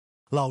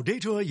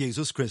Laudetur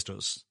Jesus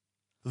Christus.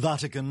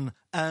 Vatican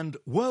and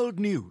World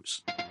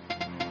News.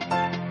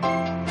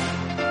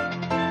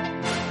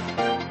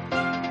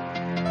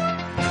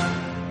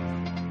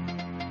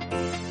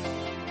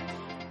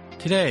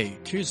 Today,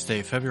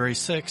 Tuesday, February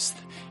 6th,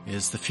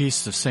 is the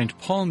feast of St.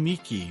 Paul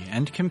Miki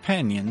and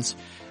companions,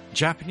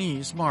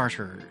 Japanese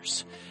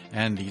martyrs.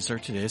 And these are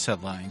today's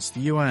headlines.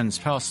 The UN's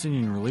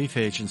Palestinian Relief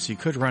Agency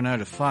could run out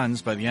of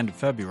funds by the end of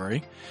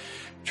February.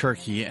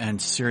 Turkey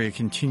and Syria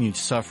continue to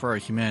suffer a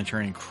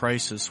humanitarian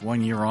crisis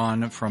 1 year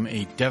on from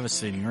a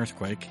devastating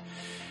earthquake.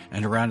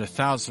 And around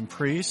 1,000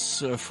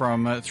 priests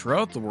from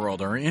throughout the world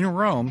are in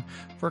Rome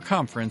for a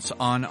conference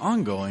on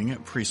ongoing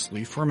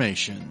priestly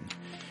formation.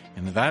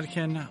 In the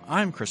Vatican,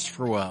 I'm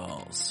Christopher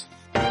Wells.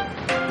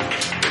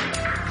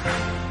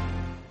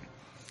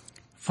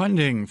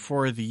 Funding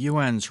for the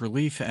UN's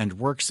Relief and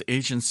Works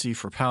Agency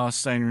for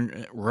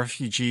Palestinian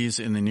Refugees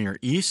in the Near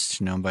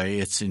East, known by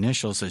its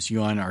initials as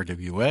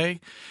UNRWA,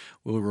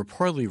 will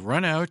reportedly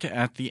run out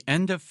at the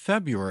end of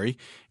February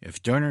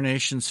if donor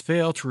nations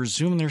fail to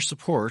resume their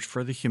support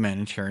for the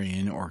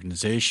humanitarian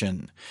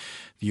organization.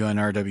 The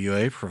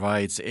UNRWA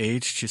provides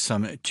aid to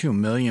some 2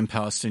 million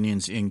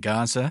Palestinians in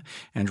Gaza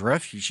and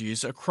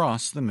refugees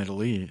across the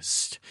Middle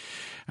East.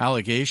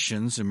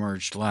 Allegations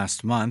emerged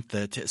last month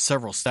that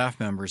several staff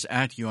members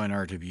at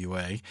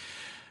UNRWA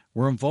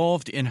were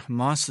involved in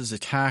Hamas's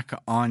attack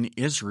on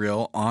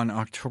Israel on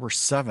October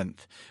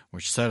 7th,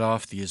 which set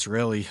off the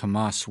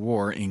Israeli-Hamas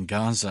war in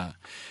Gaza.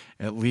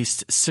 At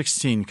least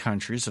 16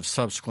 countries have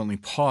subsequently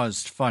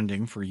paused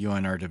funding for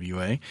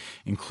UNRWA,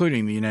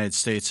 including the United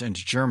States and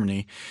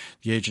Germany,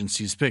 the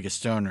agency's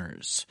biggest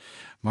donors.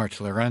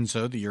 Marta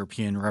Lorenzo, the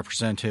European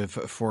representative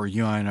for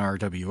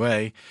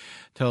UNRWA,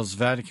 tells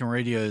Vatican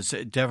Radio's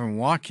Devin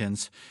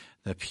Watkins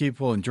that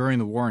people enduring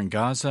the war in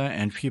Gaza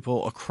and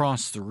people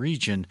across the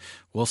region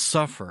will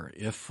suffer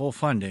if full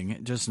funding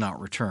does not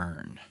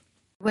return.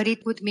 What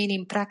it would mean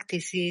in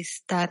practice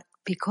is that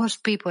because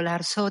people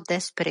are so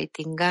desperate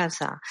in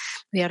Gaza,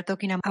 we are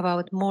talking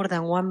about more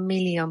than 1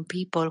 million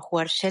people who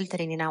are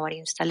sheltering in our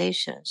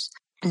installations.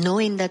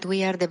 Knowing that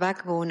we are the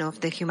backbone of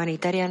the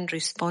humanitarian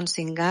response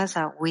in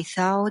Gaza,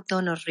 without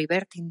donors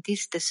reverting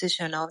this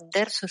decision of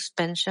their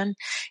suspension,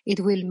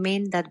 it will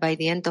mean that by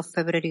the end of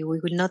February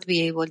we will not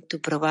be able to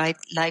provide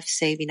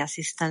life-saving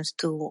assistance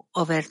to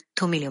over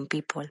 2 million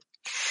people.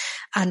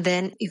 And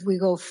then if we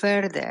go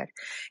further,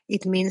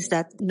 it means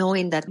that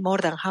knowing that more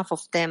than half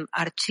of them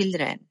are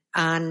children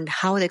and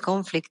how the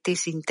conflict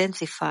is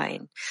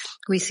intensifying,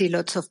 we see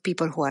lots of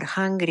people who are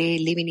hungry,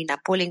 living in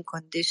appalling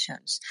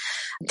conditions.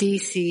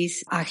 This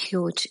is a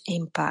huge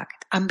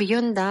impact. And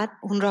beyond that,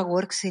 UNRWA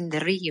works in the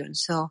region.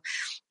 So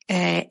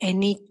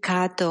any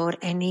cut or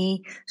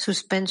any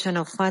suspension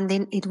of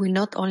funding, it will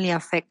not only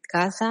affect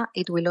Gaza,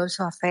 it will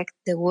also affect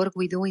the work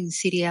we do in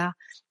Syria,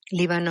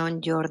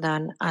 Lebanon,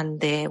 Jordan, and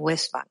the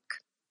West Bank.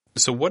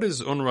 So what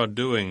is UNRWA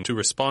doing to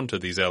respond to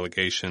these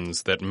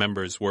allegations that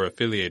members were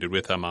affiliated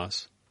with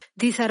Hamas?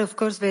 These are, of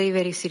course, very,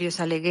 very serious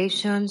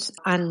allegations.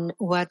 And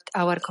what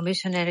our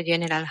Commissioner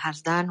General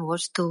has done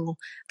was to,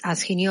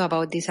 as he knew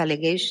about these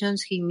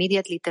allegations, he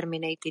immediately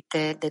terminated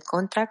the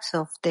contracts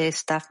of the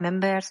staff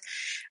members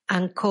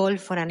and called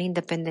for an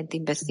independent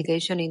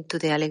investigation into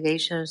the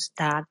allegations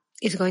that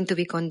is going to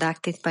be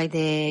conducted by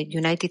the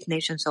United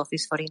Nations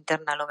Office for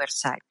Internal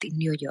Oversight in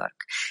New York.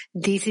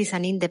 This is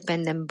an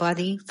independent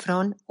body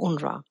from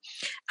UNRWA.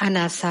 And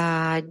as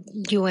a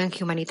UN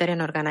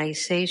humanitarian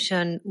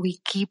organization, we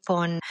keep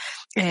on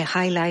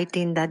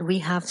highlighting that we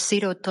have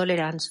zero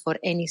tolerance for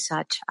any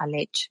such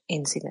alleged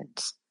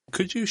incidents.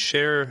 Could you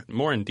share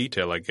more in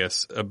detail, I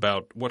guess,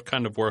 about what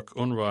kind of work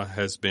UNRWA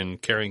has been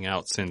carrying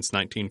out since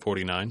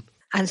 1949?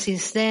 And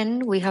since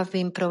then, we have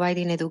been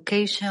providing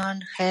education,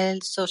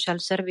 health, social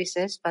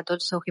services, but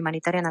also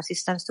humanitarian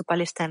assistance to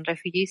Palestinian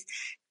refugees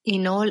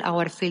in all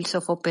our fields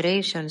of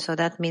operation. So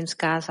that means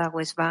Gaza,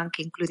 West Bank,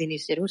 including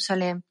East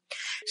Jerusalem.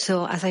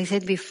 So as I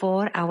said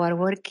before, our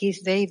work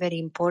is very, very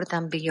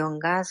important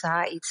beyond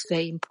Gaza. It's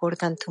very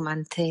important to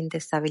maintain the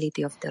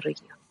stability of the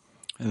region.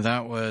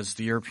 That was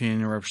the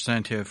European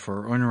representative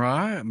for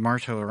UNRWA,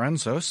 Marta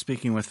Lorenzo,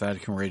 speaking with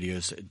Vatican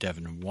Radio's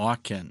Devin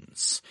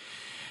Watkins.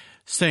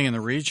 Staying in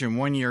the region,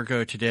 1 year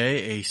ago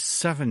today, a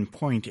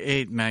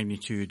 7.8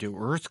 magnitude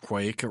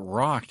earthquake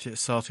rocked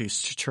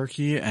southeast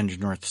Turkey and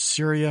North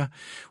Syria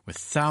with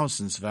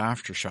thousands of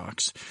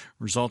aftershocks,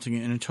 resulting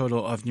in a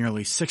total of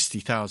nearly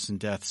 60,000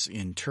 deaths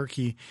in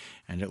Turkey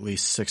and at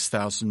least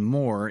 6,000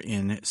 more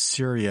in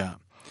Syria.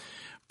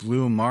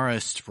 Blue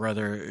Marist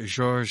brother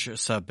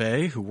Georges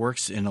Sabet, who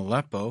works in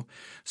Aleppo,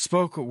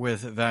 spoke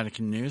with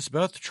Vatican News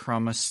about the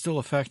trauma still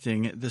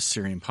affecting the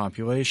Syrian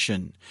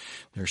population.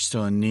 They're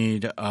still in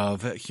need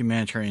of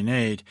humanitarian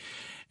aid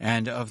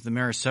and of the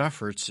Marist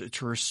efforts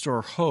to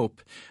restore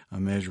hope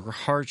amid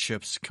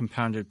hardships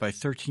compounded by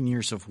 13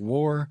 years of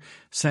war,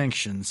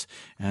 sanctions,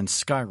 and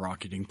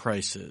skyrocketing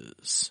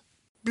prices.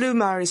 Blue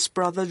Marist's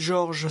brother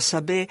Georges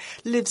Sabet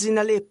lives in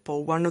Aleppo,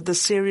 one of the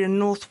Syrian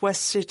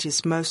northwest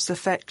cities most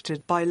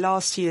affected by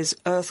last year's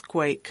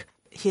earthquake.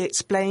 He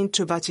explained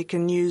to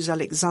Vatican News'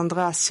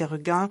 Alexandra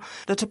Serguin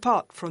that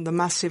apart from the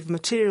massive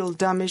material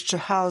damage to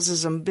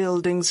houses and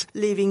buildings,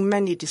 leaving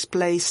many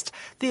displaced,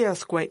 the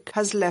earthquake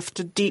has left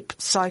a deep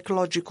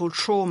psychological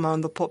trauma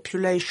on the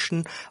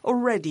population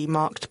already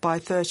marked by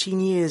 13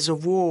 years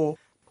of war.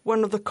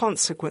 One of the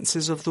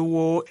consequences of the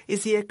war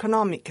is the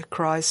economic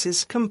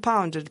crisis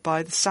compounded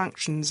by the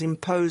sanctions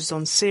imposed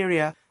on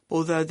Syria.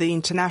 Although the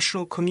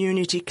international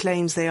community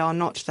claims they are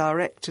not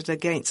directed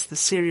against the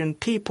Syrian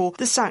people,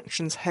 the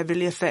sanctions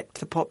heavily affect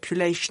the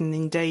population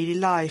in daily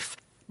life.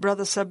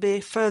 Brother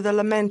Sabeh further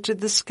lamented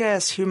the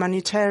scarce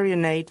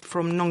humanitarian aid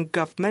from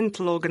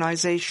non-governmental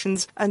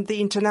organizations and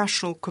the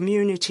international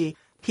community.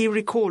 He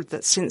recalled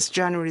that since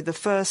January the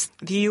 1st,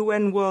 the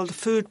UN World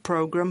Food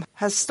Programme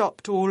has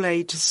stopped all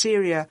aid to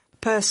Syria.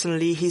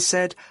 Personally, he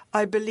said,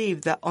 I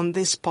believe that on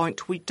this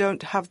point we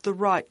don't have the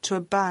right to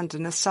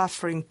abandon a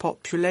suffering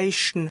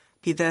population.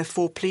 He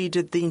therefore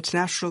pleaded the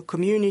international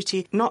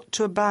community not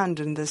to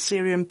abandon the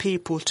Syrian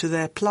people to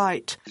their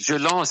plight. Je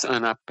lance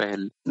un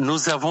appel.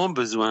 Nous avons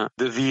besoin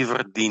de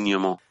vivre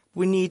dignement.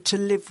 We need to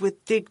live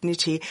with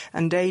dignity,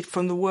 and aid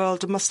from the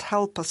world must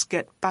help us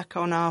get back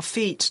on our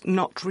feet,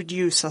 not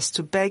reduce us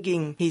to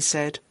begging, he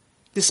said.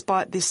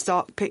 Despite this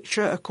dark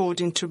picture,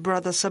 according to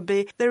Brother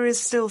Sabeh, there is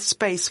still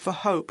space for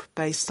hope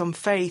based on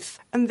faith,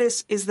 and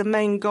this is the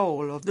main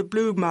goal of the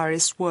Blue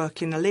Marist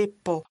work in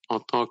Aleppo.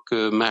 En tant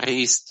que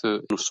maristes,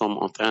 nous sommes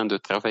en train de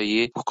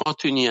travailler pour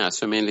continuer à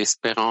semer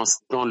l'espérance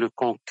dans le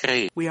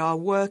concret. We are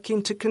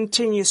working to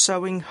continue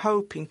sowing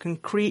hope in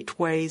concrete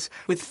ways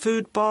with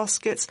food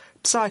baskets,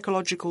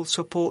 psychological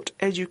support,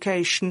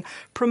 education,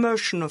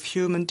 promotion of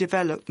human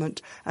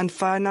development, and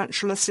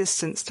financial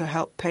assistance to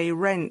help pay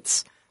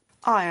rents.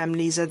 I am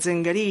Lisa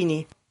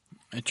Zengarini.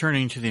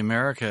 Turning to the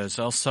Americas,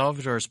 El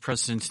Salvador's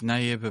President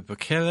Nayib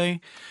Bukele,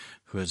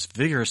 who has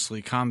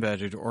vigorously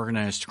combated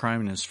organized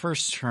crime in his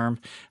first term,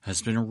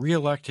 has been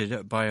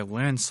reelected by a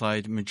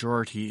landslide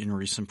majority in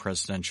recent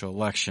presidential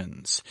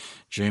elections.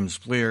 James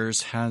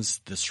Blears has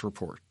this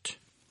report.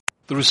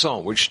 The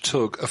result, which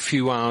took a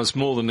few hours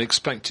more than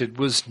expected,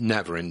 was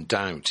never in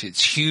doubt.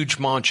 Its huge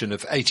margin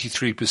of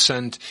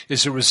 83%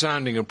 is a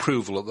resounding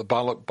approval at the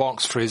ballot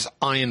box for his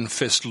iron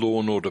fist law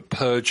and order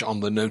purge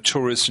on the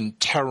notorious and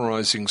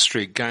terrorizing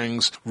street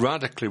gangs,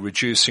 radically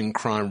reducing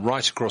crime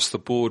right across the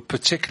board,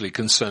 particularly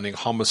concerning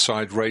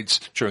homicide rates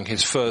during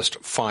his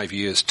first 5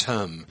 years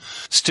term.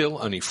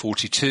 Still only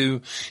 42,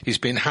 he's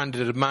been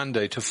handed a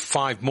mandate of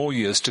 5 more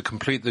years to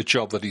complete the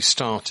job that he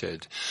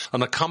started.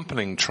 An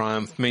accompanying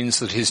triumph means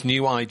that his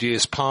New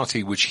Ideas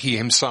Party, which he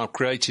himself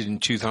created in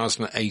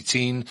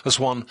 2018, has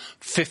won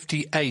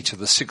 58 of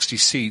the 60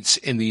 seats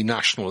in the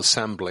National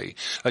Assembly,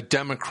 a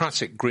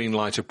democratic green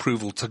light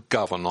approval to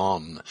govern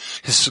on.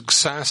 His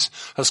success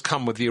has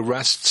come with the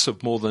arrests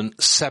of more than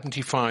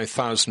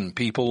 75,000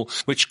 people,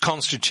 which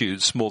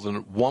constitutes more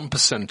than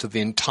 1% of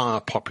the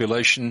entire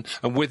population,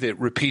 and with it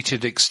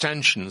repeated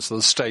extensions of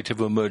the state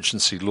of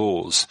emergency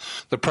laws.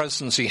 The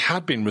presidency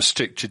had been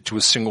restricted to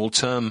a single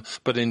term,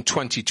 but in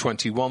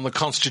 2021 the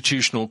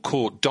Constitutional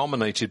Court,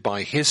 dominated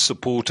by his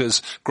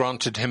supporters,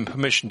 granted him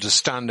permission to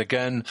stand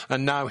again,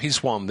 and now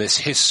he's won this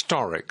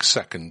historic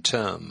second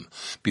term.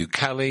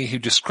 Bukele, who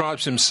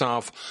describes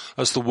himself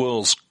as the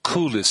world's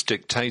coolest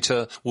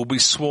dictator, will be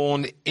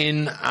sworn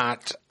in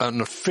at an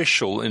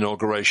official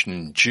inauguration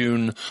in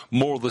June.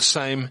 More of the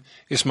same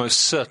is most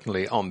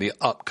certainly on the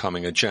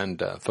upcoming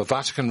agenda. For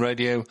Vatican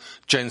Radio,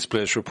 James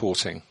Blears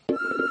reporting.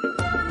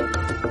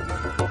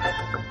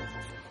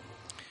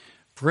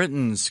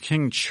 Britain's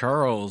King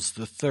Charles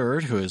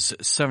III, who is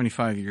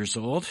 75 years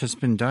old, has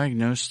been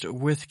diagnosed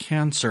with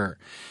cancer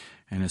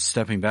and is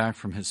stepping back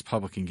from his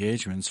public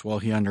engagements while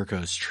he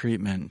undergoes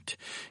treatment.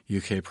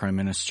 UK Prime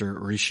Minister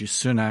Rishi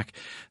Sunak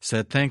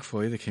said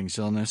thankfully the King's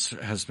illness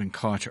has been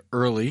caught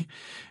early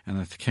and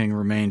that the King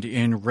remained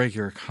in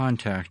regular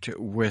contact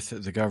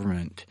with the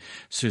government.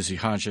 Susie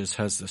Hodges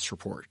has this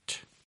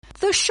report.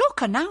 The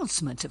shock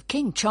announcement of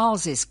King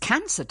Charles's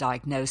cancer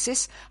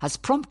diagnosis has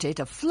prompted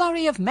a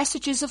flurry of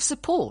messages of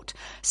support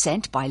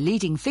sent by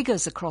leading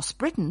figures across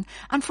Britain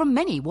and from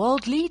many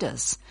world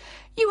leaders.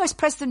 US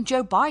President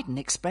Joe Biden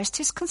expressed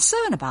his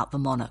concern about the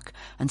monarch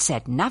and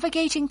said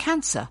navigating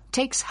cancer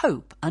takes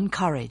hope and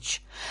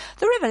courage.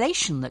 The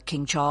revelation that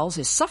King Charles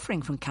is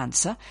suffering from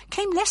cancer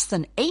came less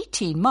than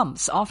 18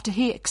 months after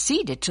he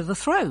acceded to the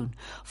throne,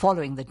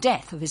 following the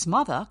death of his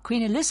mother,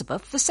 Queen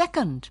Elizabeth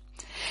II.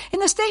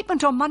 In a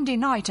statement on Monday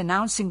night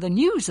announcing the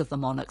news of the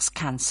monarch's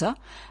cancer,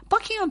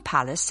 Buckingham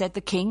Palace said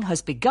the King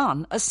has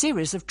begun a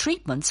series of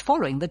treatments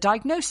following the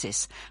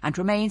diagnosis and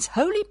remains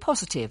wholly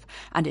positive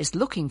and is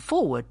looking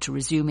forward to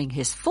resuming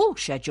his full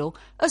schedule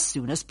as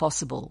soon as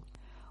possible.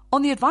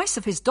 On the advice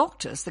of his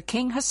doctors, the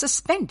King has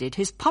suspended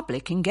his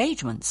public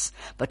engagements,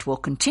 but will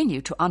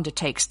continue to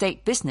undertake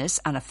state business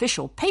and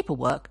official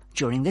paperwork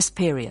during this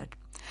period.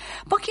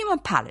 Buckingham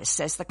Palace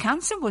says the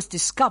cancer was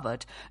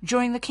discovered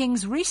during the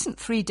King's recent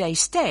 3-day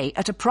stay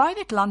at a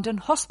private London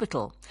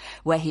hospital,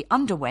 where he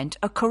underwent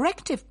a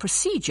corrective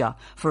procedure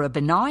for a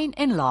benign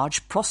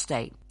enlarged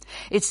prostate.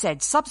 It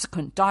said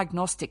subsequent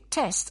diagnostic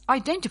tests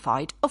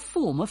identified a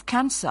form of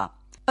cancer.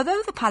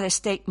 Although the palace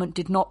statement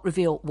did not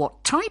reveal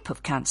what type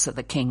of cancer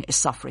the king is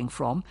suffering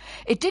from,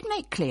 it did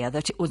make clear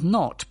that it was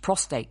not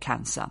prostate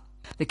cancer.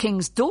 The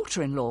king's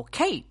daughter-in-law,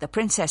 Kate, the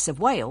Princess of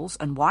Wales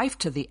and wife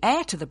to the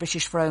heir to the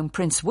British throne,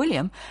 Prince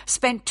William,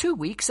 spent 2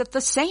 weeks at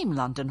the same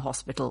London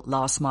hospital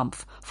last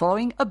month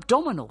following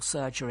abdominal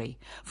surgery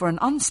for an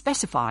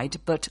unspecified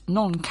but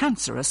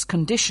non-cancerous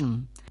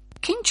condition.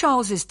 King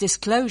Charles's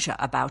disclosure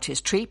about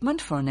his treatment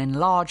for an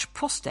enlarged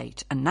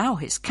prostate and now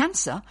his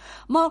cancer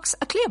marks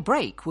a clear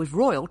break with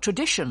royal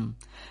tradition.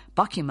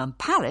 Buckingham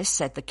Palace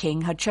said the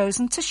king had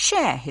chosen to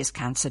share his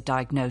cancer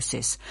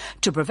diagnosis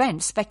to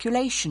prevent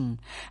speculation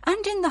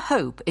and in the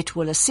hope it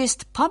will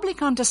assist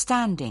public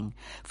understanding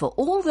for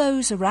all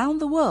those around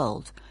the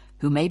world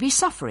who may be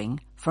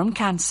suffering from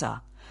cancer.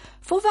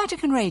 For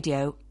Vatican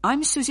Radio,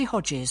 I'm Susie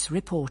Hodges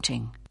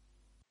reporting.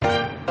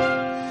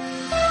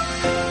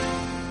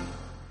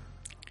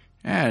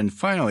 And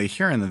finally,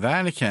 here in the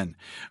Vatican,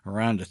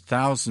 around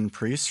 1,000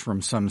 priests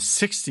from some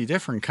 60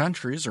 different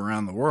countries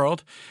around the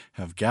world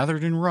have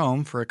gathered in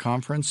Rome for a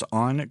conference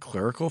on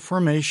clerical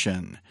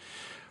formation.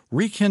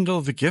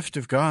 Rekindle the gift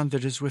of God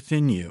that is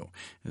within you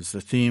is the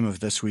theme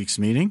of this week's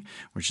meeting,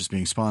 which is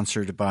being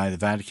sponsored by the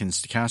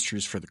Vatican's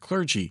dicasteries for the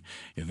clergy,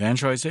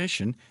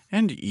 evangelization,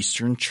 and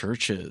Eastern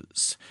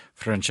churches.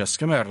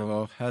 Francesca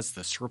Merlo has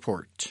this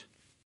report.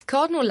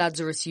 Cardinal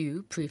Lazarus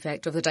Yu,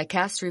 prefect of the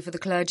Dicastery for the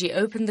Clergy,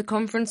 opened the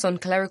conference on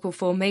clerical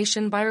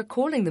formation by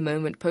recalling the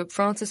moment Pope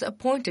Francis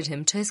appointed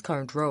him to his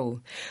current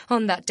role.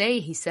 On that day,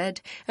 he said,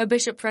 "A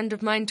bishop friend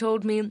of mine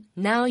told me,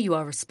 'Now you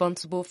are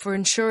responsible for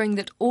ensuring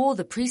that all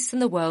the priests in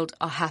the world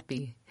are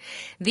happy.'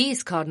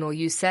 These," Cardinal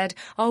Yu said,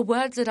 "are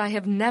words that I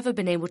have never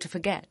been able to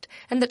forget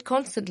and that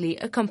constantly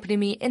accompany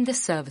me in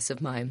this service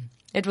of mine."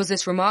 It was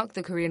this remark,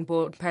 the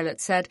Korean-born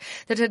prelate said,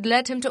 that had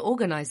led him to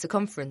organize the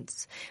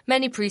conference.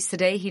 Many priests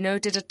today, he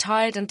noted, are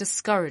tired and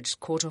discouraged,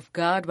 caught off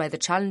guard by the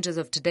challenges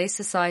of today's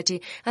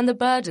society and the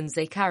burdens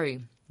they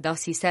carry.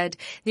 Thus, he said,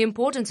 the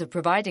importance of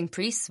providing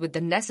priests with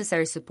the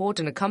necessary support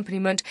and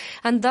accompaniment,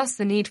 and thus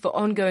the need for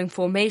ongoing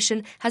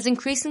formation, has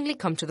increasingly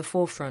come to the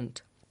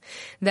forefront.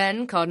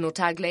 Then, Cardinal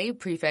Tagle,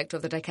 prefect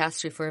of the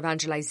Dicastery for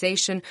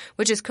Evangelization,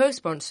 which is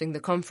co-sponsoring the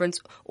conference,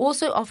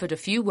 also offered a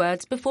few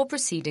words before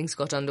proceedings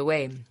got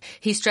underway.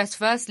 He stressed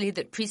firstly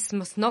that priests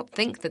must not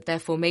think that their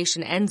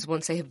formation ends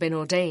once they have been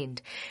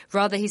ordained.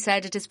 Rather, he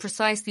said, it is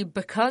precisely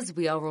because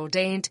we are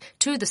ordained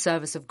to the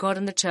service of God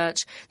and the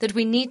Church that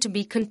we need to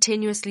be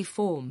continuously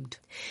formed.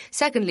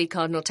 Secondly,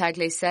 Cardinal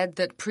Tagle said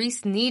that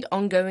priests need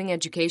ongoing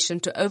education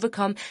to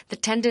overcome the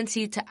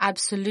tendency to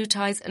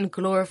absolutize and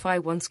glorify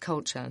one's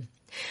culture.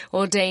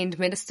 Ordained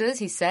ministers,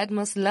 he said,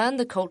 must learn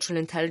the cultural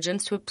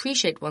intelligence to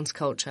appreciate one's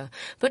culture,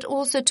 but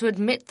also to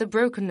admit the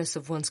brokenness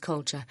of one's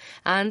culture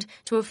and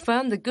to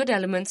affirm the good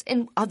elements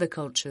in other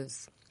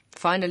cultures.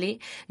 Finally,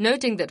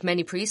 noting that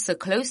many priests are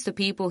close to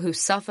people who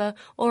suffer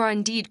or are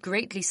indeed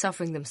greatly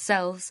suffering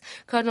themselves,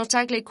 Cardinal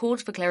Tagle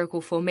called for clerical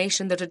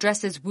formation that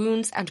addresses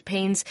wounds and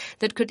pains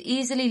that could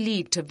easily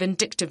lead to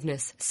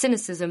vindictiveness,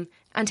 cynicism,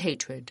 and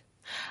hatred.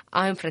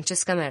 I'm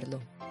Francesca Merlo.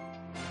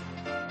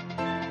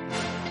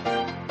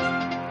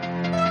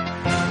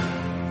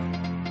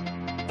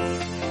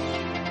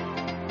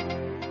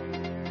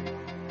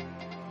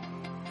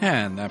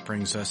 And that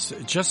brings us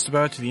just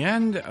about to the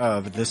end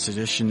of this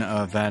edition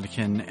of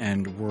Vatican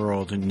and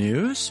World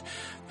News.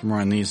 For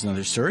more on these and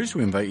other stories,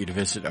 we invite you to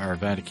visit our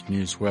Vatican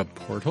News web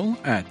portal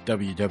at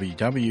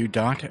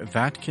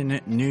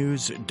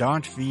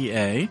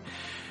www.vaticannews.va.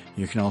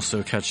 You can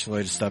also catch the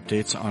latest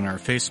updates on our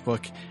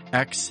Facebook,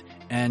 X,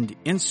 and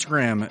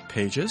Instagram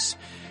pages.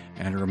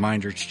 And a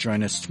reminder to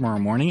join us tomorrow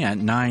morning at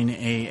 9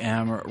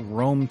 a.m.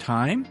 Rome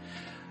time,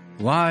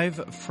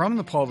 live from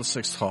the Paul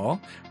VI Hall,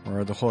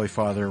 where the Holy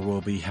Father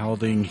will be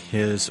holding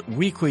his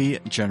weekly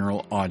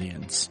general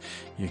audience.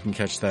 You can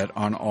catch that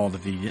on all the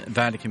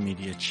Vatican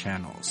Media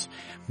channels.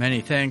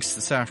 Many thanks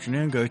this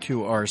afternoon go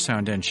to our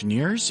sound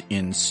engineers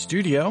in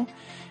studio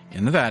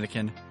in the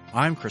Vatican.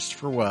 I'm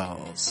Christopher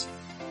Wells.